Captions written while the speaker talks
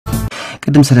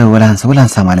ቅድም ስለ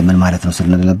ወላንሳ ማለት ምን ማለት ነው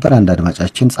ስንል ነበር አንድ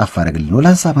አድማጫችን ጻፍ አረግልን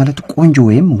ወላንሳ ማለት ቆንጆ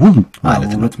ወይም ውብ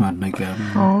ማለት ነው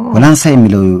ወላንሳ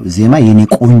የሚለው ዜማ የኔ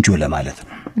ቆንጆ ለማለት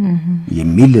ነው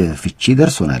የሚል ፍቺ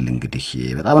ደርሶናል እንግዲህ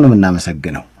በጣም ነው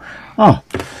እናመሰግነው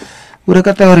ወደ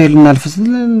ቀጣዩ ወሬ ልናልፍ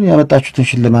ስንል ያመጣችሁትን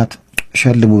ሽልማት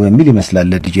ሸልሙ በሚል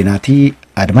ይመስላል ለዲጄናቲ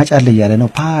አድማጭ አለ ያለ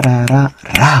ነው ፓራራ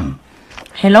ራም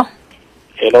ሄሎ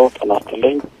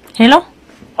ተናስተልኝ ሄሎ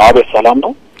አቤት ሰላም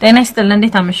ነው ጤና ይስጥልን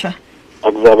እንዴት አመሻ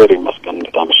እግዚአብሔር ይመስገን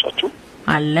እንዴት አመሻችሁ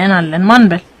አለን ማን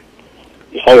በል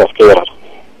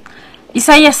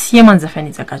ኢሳያስ የማን ዘፈን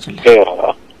ይዘጋጅልህ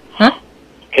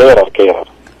ከራ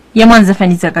የማን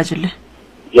ዘፈን ይዘጋጅልህ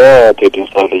የቴዲን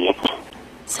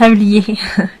ሰብልዬ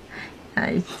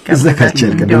አይ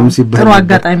ዘካቸል ቀደም ሲባል ጥሩ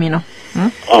አጋጣሚ ነው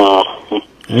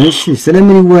እሺ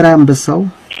ስለምን ይወራም በሳው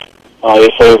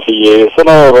የሰይፍዬ ስለ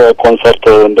ኮንሰርት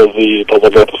እንደዚህ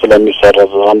ተዘጋጅቶ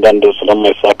ስለሚሰረዝ አንዳንድ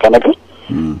ስለማይሳካ ነገር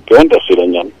ግን ደስ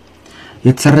ይለኛል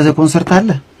የተሰረዘ ኮንሰርት አለ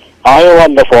አይ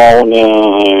ዋለፈው አሁን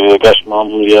ጋሽ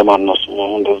ማሙድ የማነሱ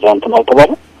እንደዛ እንትን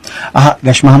አልተባለ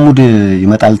ጋሽ ማሙድ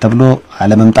ይመጣል ተብሎ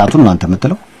አለመምጣቱን ነው አንተ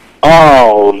የምትለው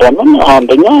ለምን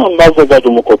አንደኛ ማዘጋጁ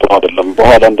መቆጥሮ አይደለም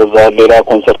በኋላ እንደዛ ሌላ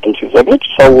ኮንሰርትም ሲዘጋጅ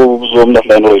ሰው ብዙ እምነት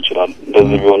ላይ ነው ይችላል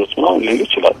እንደዚህ ቢሆንስ ነው ሊል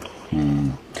ይችላል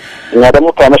እና ደግሞ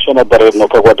ከመሸ ነበር ነው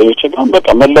ከጓደኞቼ ጋር በቃ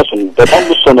መለሱን በጣም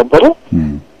ብዙ ነበር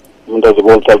እንደዚህ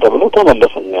ቦልታል ተብሎ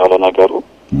ተመለሰን ያለ ነገሩ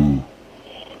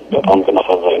በጣም ግን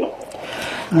አሳዛኝ ነው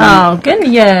ግን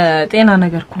የጤና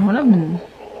ነገር ከሆነ ምን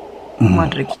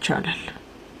ማድረግ ይቻላል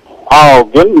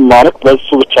ግን ማለት በሱ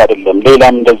ብቻ አይደለም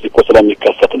ሌላም እንደዚህ እኮ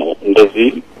ስለሚከሰት ነው እንደዚህ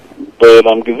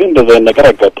በሌላም ጊዜ እንደዚህ አይነት ነገር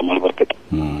ያጋጥማል በርግጥ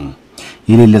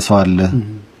ይሌለ ሰው አለ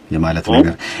የማለት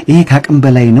ነገር ይሄ ካቅም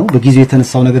በላይ ነው በጊዜው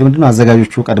የተነሳው ነገር ምንድነው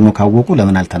አዘጋጆቹ ቀድሞ ካወቁ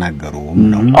ለምን አልተናገሩም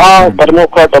ነው ቀድሞ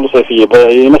ካቀሉ ሰፊዬ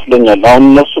ይመስለኛል አሁን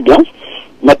እነሱ ቢያንስ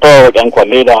መታወቂያ እንኳን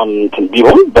ሌላ እንትን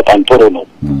ቢሆን በጣም ጥሩ ነው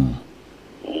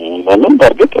ለምን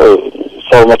በርግጥ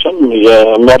ሰው መቼም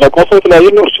የሚያደርገው ሰው ላይ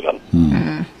ይኖር ይችላል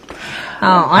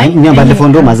እኛ ባለፈው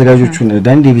እንደው ማዘጋጆቹን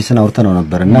ዳን ዴቪስን አውርተነው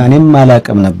ነበርና እኔም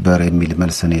ማላቀም ነበር የሚል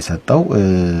መልስ ነው የሰጠው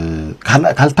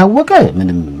ካልታወቀ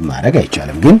ምንም ማድረግ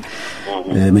አይቻልም ግን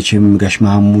መቼም ጋሽ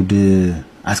ማሙድ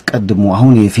አስቀድሞ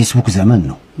አሁን የፌስቡክ ዘመን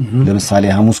ነው ለምሳሌ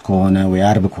ሐሙስ ከሆነ ወይ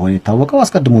አርብ ከሆነ የታወቀው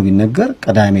አስቀድሞ ቢነገር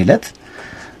ቀዳሜ ዕለት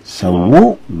ሰው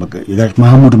የጋሽ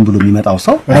ማሙድን ብሎ የሚመጣው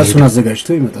ሰው ራሱን አዘጋጅቶ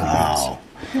ይመጣል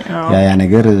ያ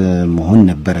ነገር መሆን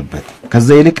ነበረበት ከዛ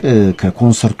ይልቅ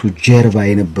ከኮንሰርቱ ጀርባ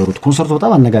የነበሩት ኮንሰርቱ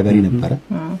በጣም አነጋጋሪ ነበር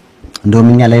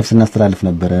እንደውም እኛ ላይቭ ስናስተላልፍ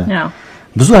ነበር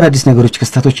ብዙ አዳዲስ ነገሮች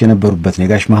ክስተቶች የነበሩበት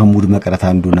ነጋሽ ማሙድ መቀረት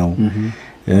አንዱ ነው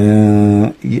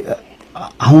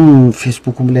አሁን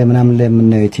ፌስቡክም ላይ ምናምን ላይ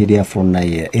የምናየው የቴዲ አፍሮና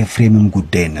የኤፍሬምም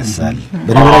ጉዳይ ይነሳል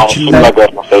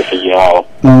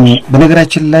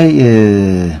በነገራችን ላይ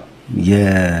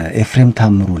የኤፍሬም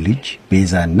ታምሩ ልጅ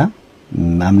ቤዛና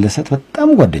ማምለሰት በጣም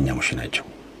ጓደኛሞች ናቸው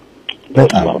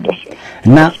በጣም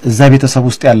እና እዛ ቤተሰብ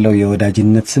ውስጥ ያለው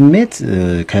የወዳጅነት ስሜት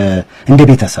እንደ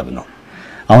ቤተሰብ ነው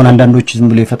አሁን አንዳንዶች ዝም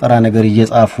ብሎ የፈጠራ ነገር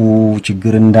እየጻፉ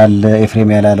ችግር እንዳለ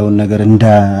ኤፍሬም ያላለውን ነገር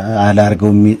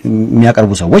እንዳላርገው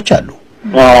የሚያቀርቡ ሰዎች አሉ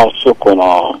ሱቆና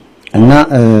እና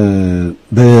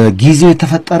በጊዜው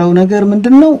የተፈጠረው ነገር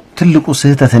ምንድነው ትልቁ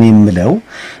ስህተትን የሚለው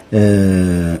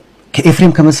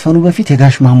ከኤፍሬም ከመስፈኑ በፊት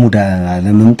የጋሽ ማሙድ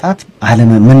ለመምጣት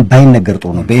ምን ባይነገር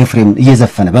ጥሩ ነው በኤፍሬም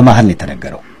እየዘፈነ በመሃል ነው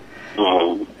የተነገረው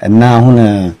እና አሁን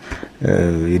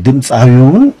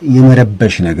ድምጻዊውን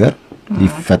የመረበሽ ነገር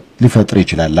ሊፈጥር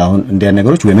ይችላል አሁን እንዲያ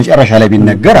ነገሮች ወይ መጨረሻ ላይ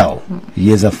ቢነገር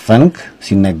እየዘፈንክ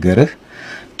ሲነገርህ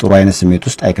ጥሩ አይነት ስሜት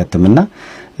ውስጥ አይከተምና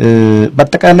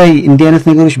በአጠቃላይ እንዲህ አይነት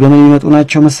ነገሮች በምን ይመጡ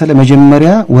ናቸው መሰለ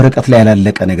መጀመሪያ ወረቀት ላይ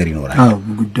ያላለቀ ነገር ይኖራል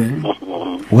ጉዳይ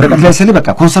ወረቀት ላይ ስለ በቃ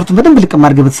ኮንሰርቱን በደንብ ልቅም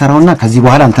አድርገህ ብትሰራውና ከዚህ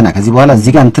በኋላ ከዚህ በኋላ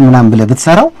እዚህ ጋር ምናምን ብለህ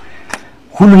ብትሰራው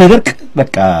ሁሉ ነገር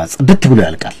በቃ ጽድት ብሎ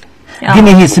ያልቃል ግን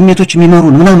ይሄ ስሜቶች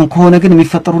የሚመሩን ምናምን ከሆነ ግን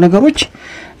የሚፈጠሩ ነገሮች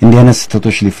እንዲህ አይነት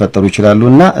ስህተቶች ሊፈጠሩ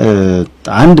ይችላሉና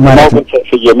አንድ ማለት ነው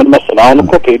ምን መሰለህ አሁን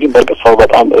እኮ ቴዲ በርግጥ ሰው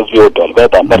በጣም እዚህ ይወዳል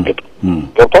በጣም በርግጥ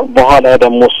ገብቷል በኋላ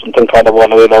ደግሞ እንትን ካለ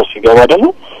በኋላ ሌላው ሲገባ ደግሞ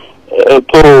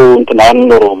ጥሩ እንትን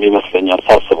አንኖረውም ይመስለኛል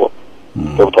ሳስበው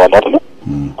ገብቷል አይደል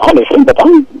አሁን ኤፍሬም በጣም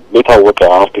የታወቀ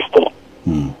አርቲስት ነው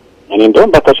እኔ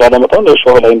እንደውም በተቻለ መጠን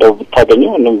ለሾው ላይ እንደው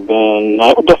ብታገኘው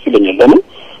እና ደስ ይለኛል ለምን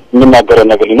የምናገረው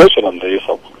ነገር ሊኖር ይችላል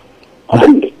የሰው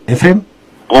አይደል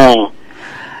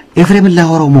ኤፍሬም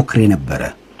ላወራው ሞክሬ ነበር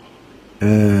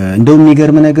እንደውም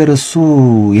የሚገርም ነገር እሱ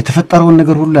የተፈጠረውን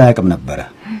ነገር ሁሉ አያውቅም ነበር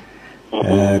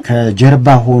ከጀርባ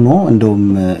ሆኖ እንደውም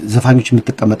ዘፋኞች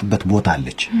የምትቀመጥበት ቦታ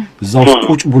አለች እዛው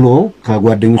ቁጭ ብሎ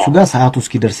ከጓደኞቹ ጋር ሰዓቱ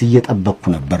እስኪደርስ እየጠበቅኩ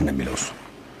ነበር ነው የሚለው እሱ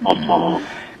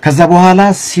ከዛ በኋላ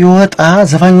ሲወጣ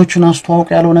ዘፋኞቹን አስተዋውቁ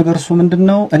ያለው ነገር እሱ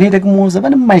ምንድነው እኔ ደግሞ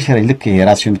ዘመን የማይሸረኝ ልክ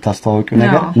የራሱ የምታስተዋውቂው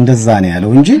ነገር እንደዛ ነው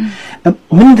ያለው እንጂ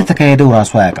ምን እንደተካሄደው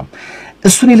ራሱ አያውቅም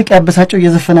እሱን ይልቅ ያበሳጨው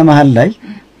የዘፈነ መሃል ላይ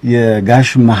የጋሽ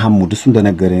መሐሙድ እሱ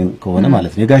እንደነገረኝ ከሆነ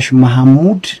ማለት ነው የጋሽ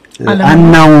መሐሙድ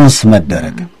አናውንስ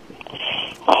መደረግ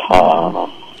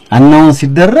አናውንስ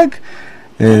ሲደረግ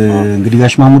እንግዲህ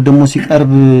ጋሽ መሐሙድ ደግሞ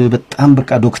ሲቀርብ በጣም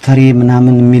በቃ ዶክተሬ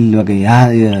ምናምን የሚል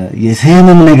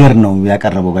የሰየም ነገር ነው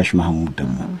ያቀረበው ጋሽ መሐሙድ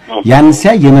ደግሞ ያን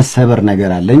ሲያ የመሰበር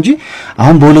ነገር አለ እንጂ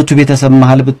አሁን በሁለቱ ቤተሰብ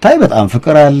መሃል ብታይ በጣም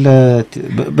ፍቅር አለ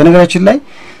በነገራችን ላይ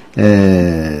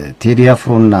ቴዲ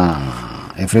አፍሮና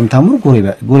ኤፍሬም ታምሩ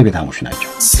ጎረቤታሞች ናቸው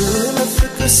ስለ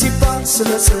ፍቅር ሲባል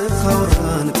ስለ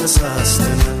ጽፋውራን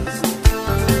ተሳስተን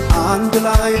አንድ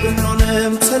ላይ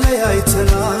ብንሆንም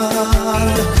ተለያይተናል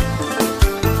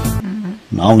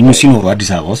አሁን ሲኖሩ አዲስ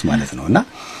አበባ ውስጥ ማለት ነውና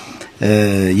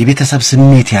የቤተሰብ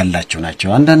ስሜት ያላቸው ናቸው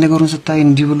አንዳንድ ነገሩን ስታይ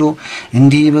እንዲህ ብሎ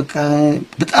እንዲህ በቃ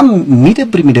በጣም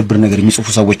የሚደብር ነገር የሚጽፉ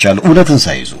ሰዎች አሉ እውነትን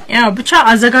ሳይዙ ያ ብቻ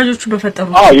አዘጋጆቹ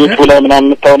በፈጠሩት ዩቲዩብ ላይ ምናምን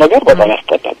የምታው ነገር በጣም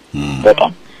ያስጠላል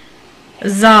በጣም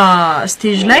እዛ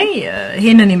ስቴጅ ላይ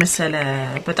ይሄንን የመሰለ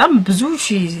በጣም ብዙ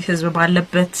ህዝብ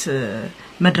ባለበት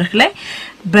መድረክ ላይ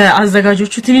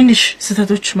በአዘጋጆቹ ትንንሽ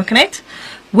ስተቶች ምክንያት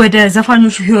ወደ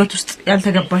ዘፋኞቹ ህይወት ውስጥ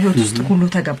ያልተገባ ህይወት ውስጥ ሁሉ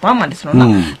ተገባ ማለት ነውና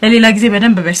ለሌላ ጊዜ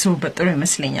በደንብ በሰውበት ጥሩ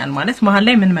ይመስለኛል ማለት መሃል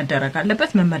ላይ ምን መደረግ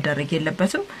አለበት ምን መደረግ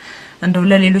የለበትም እንደው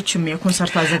ለሌሎችም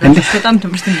የኮንሰርት አዘጋጆች በጣም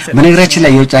ትምህርት ይሰጣል በነገራችን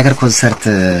ላይ የውጭ ሀገር ኮንሰርት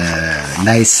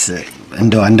ላይስ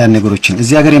እንደው አንዳንድ ነገሮችን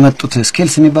እዚህ ሀገር የመጡት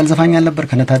ስኬልስ የሚባል ዘፋኝ አልነበር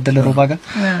ከነታደለ ሮባ ጋር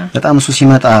በጣም እሱ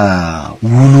ሲመጣ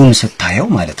ውሉን ስታየው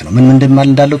ማለት ነው ምን እንደማል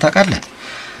እንዳለው ታውቃለህ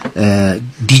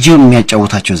ዲጄው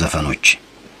የሚያጫውታቸው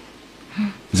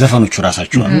ዘፈኖቹ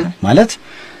ራሳቸው ማለት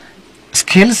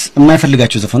ስኬልስ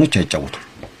የማይፈልጋቸው ዘፈኖች አይጫወቱ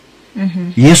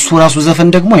የሱ ራሱ ዘፈን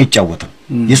ደግሞ አይጫወትም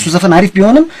የሱ ዘፈን አሪፍ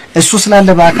ቢሆንም እሱ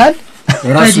ስላለ በአካል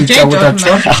ራሱ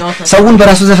ይጫወታቸዋል ሰውን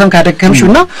በራሱ ዘፈን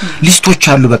ካደከምሽውና ሊስቶች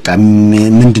አሉ በቃ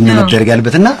ምንድነው መደረግ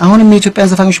ያለበትና አሁንም የኢትዮጵያ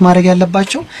ዘፋኞች ማድረግ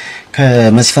ያለባቸው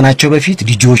ከመስፈናቸው በፊት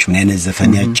ዲጄዎች ምን አይነት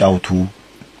ዘፈን ያጫውቱ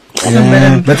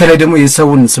በተለይ ደግሞ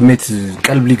የሰውን ስሜት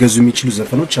ቀልብ ሊገዙ የሚችሉ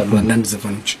ዘፈኖች አሉ አንዳንድ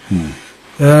ዘፈኖች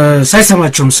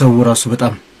ሳይሰማቸውም ሰው ራሱ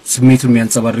በጣም ስሜቱን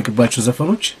የሚያንጸባርቅባቸው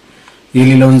ዘፈኖች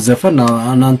የሌላውን ዘፈን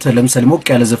አንተ ለምሳሌ ሞቅ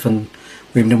ያለ ዘፈን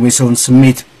ወይም ደግሞ የሰውን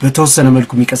ስሜት በተወሰነ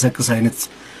መልኩ የሚቀሰቅስ አይነት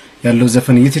ያለው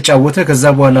ዘፈን እየተጫወተ ከዛ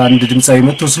በኋላ አንድ ድምጻዊ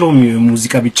መጥቶ ስለው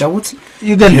ሙዚቃ ቢጫወት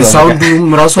ይገለዋል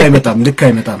ሳውንዱም ራሱ አይመጣም ልክ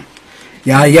አይመጣም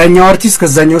ያኛው አርቲስት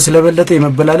ከዛኛው ስለበለጠ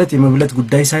የመብለጥ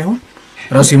ጉዳይ ሳይሆን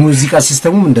ራሱ የሙዚቃ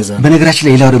ሲስተሙም እንደዛ በነገራችን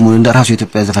ላይ ሌላው ደግሞ እንደ ራሱ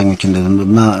የኢትዮጵያ ዘፋኞች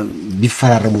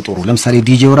ቢፈራረሙ ጥሩ ለምሳሌ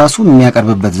ዲጄው ራሱ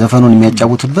የሚያቀርብበት ዘፈኑን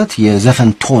የሚያጫውትበት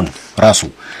የዘፈን ቶን ራሱ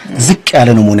ዝቅ ያለ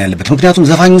ነው መሆን ያለበት ምክንያቱም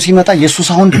ዘፋኙ ሲመጣ የሱ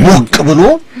ሳውንድ ሞቅ ብሎ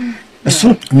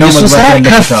እሱን ስራ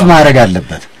ከፍ ማድረግ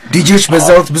አለበት ዲጄዎች በዛ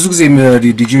ወቅት ብዙ ጊዜ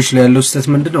ዲጄዎች ላይ ያለው ስህተት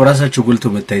ምንድነው ራሳቸው ጎልቶ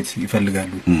መታየት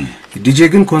ይፈልጋሉ ዲጄ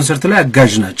ግን ኮንሰርት ላይ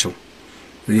አጋዥ ናቸው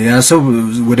ያ ሰው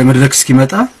ወደ መድረክ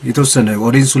እስኪመጣ የተወሰነ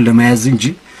ኦዲየንሱን ለማያዝ እንጂ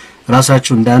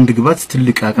ራሳቸው እንደ አንድ ግባት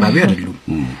ትልቅ አቅራቢ አይደሉም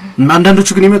አንዳንዶቹ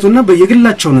ግን ይመጡና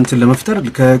በየግላቸው እንትን ለመፍጠር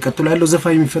ከቀጥሎ ያለው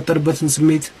ዘፋኝ የሚፈጠርበትን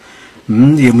ስሜት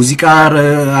የሙዚቃ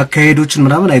አካሄዶችን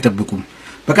ምናምን አይጠብቁም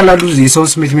በቀላሉ የሰው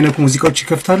ስሜት የሚነኩ ሙዚቃዎች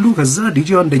ይከፍታሉ ከዛ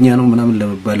ዲጄው አንደኛ ነው ምናምን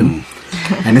ለመባልም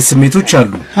አይነት ስሜቶች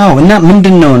አሉ አዎ እና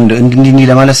ምንድነው እንዲህ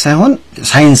ለማለት ሳይሆን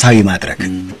ሳይንሳዊ ማድረግ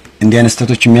እንዲህ አይነት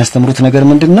ስህተቶች የሚያስተምሩት ነገር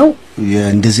ምንድነው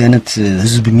እንደዚህ አይነት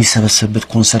ህዝብ የሚሰበሰብበት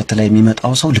ኮንሰርት ላይ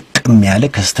የሚመጣው ሰው ልቅም ያለ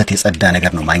ከስተት የጸዳ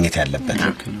ነገር ነው ማግኘት ያለበት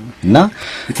እና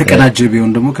የተቀናጀ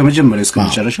ቢሆን ደግሞ ከመጀመሪያው እስከ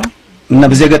መጨረሻው እና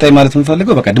በዚህ አጋጣሚ ማለት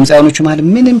የምፈልገው በቃ ድምጻዮቹ ማለት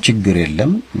ምንም ችግር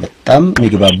የለም በጣም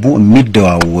የሚግባቡ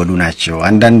የሚደዋወሉ ናቸው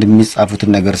አንዳንድ የሚጻፉት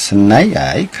ነገር ስናይ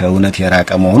አይ ከእውነት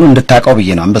የራቀ መሆኑ እንድታቀው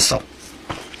ብዬ ነው አንበሳው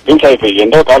ግን ታይፈይ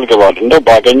እንደው ቃል ገባል እንደው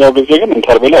ባገኘው ጊዜ ግን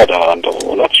ኢንተርቪው ላይ አደራ እንደው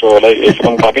እውነት ሾው ላይ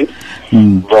ኤፍሬም ካገኝ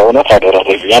በእውነት አደራ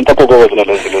ታይፈይ አንተ እኮ ጎበዝ ነህ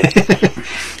ለዚህ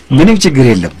ምንም ችግር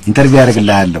የለም ኢንተርቪው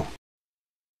ያደርግልሃለሁ